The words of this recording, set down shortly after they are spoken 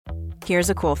Here's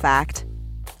a cool fact.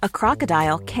 A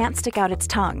crocodile can't stick out its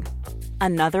tongue.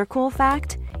 Another cool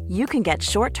fact, you can get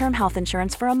short-term health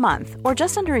insurance for a month or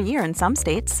just under a year in some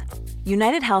states.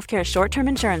 United Healthcare short-term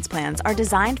insurance plans are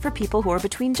designed for people who are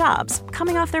between jobs,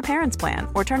 coming off their parents' plan,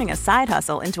 or turning a side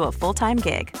hustle into a full-time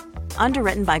gig.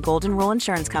 Underwritten by Golden Rule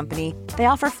Insurance Company, they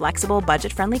offer flexible,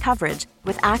 budget-friendly coverage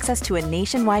with access to a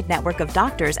nationwide network of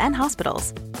doctors and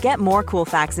hospitals. Get more cool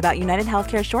facts about United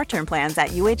Healthcare short-term plans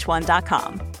at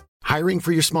uh1.com. Hiring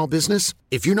for your small business?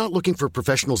 If you're not looking for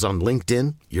professionals on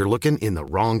LinkedIn, you're looking in the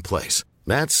wrong place.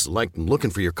 That's like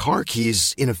looking for your car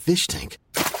keys in a fish tank.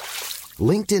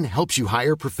 LinkedIn helps you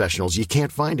hire professionals you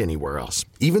can't find anywhere else,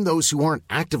 even those who aren't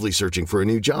actively searching for a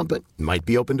new job but might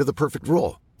be open to the perfect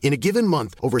role. In a given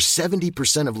month, over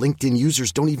 70% of LinkedIn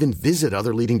users don't even visit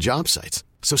other leading job sites.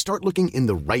 So start looking in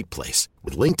the right place.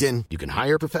 With LinkedIn, you can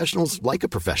hire professionals like a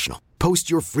professional.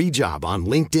 Post your free job on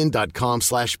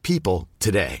linkedin.com/people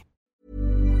today.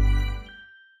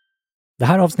 Det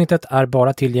här avsnittet är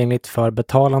bara tillgängligt för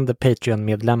betalande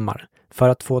Patreon-medlemmar. För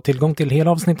att få tillgång till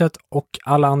hela avsnittet och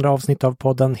alla andra avsnitt av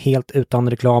podden helt utan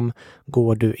reklam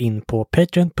går du in på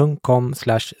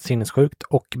patreon.com/sinnessjukt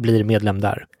och blir medlem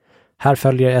där. Här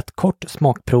följer ett kort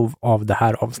smakprov av det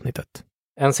här avsnittet.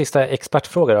 En sista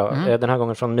expertfråga då, den här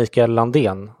gången från Mikael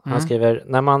Landén. Han skriver,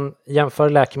 när man jämför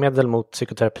läkemedel mot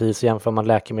psykoterapi så jämför man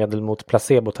läkemedel mot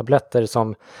placebotabletter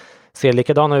som ser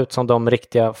likadana ut som de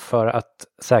riktiga för att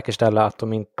säkerställa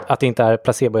att det inte är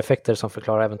placeboeffekter som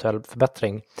förklarar eventuell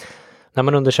förbättring. När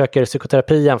man undersöker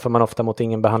psykoterapi jämför man ofta mot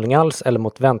ingen behandling alls eller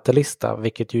mot väntelista,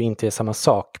 vilket ju inte är samma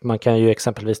sak. Man kan ju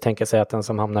exempelvis tänka sig att den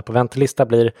som hamnar på väntelista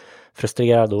blir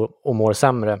frustrerad och mår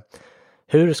sämre.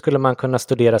 Hur skulle man kunna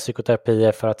studera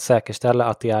psykoterapier för att säkerställa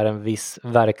att det är en viss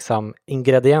verksam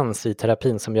ingrediens i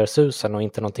terapin som gör susen och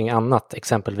inte någonting annat?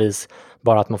 Exempelvis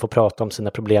bara att man får prata om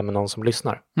sina problem med någon som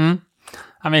lyssnar.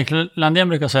 Mikael Landén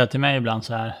brukar säga till mig ibland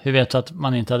så här: hur vet du att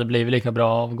man inte hade blivit lika bra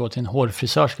av att gå till en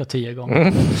hårfrisörska 10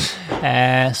 gånger?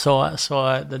 Så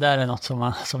det där är något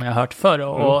som jag har hört förr.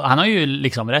 Och han har ju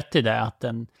liksom rätt i det, att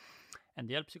en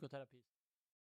del psykoterapi...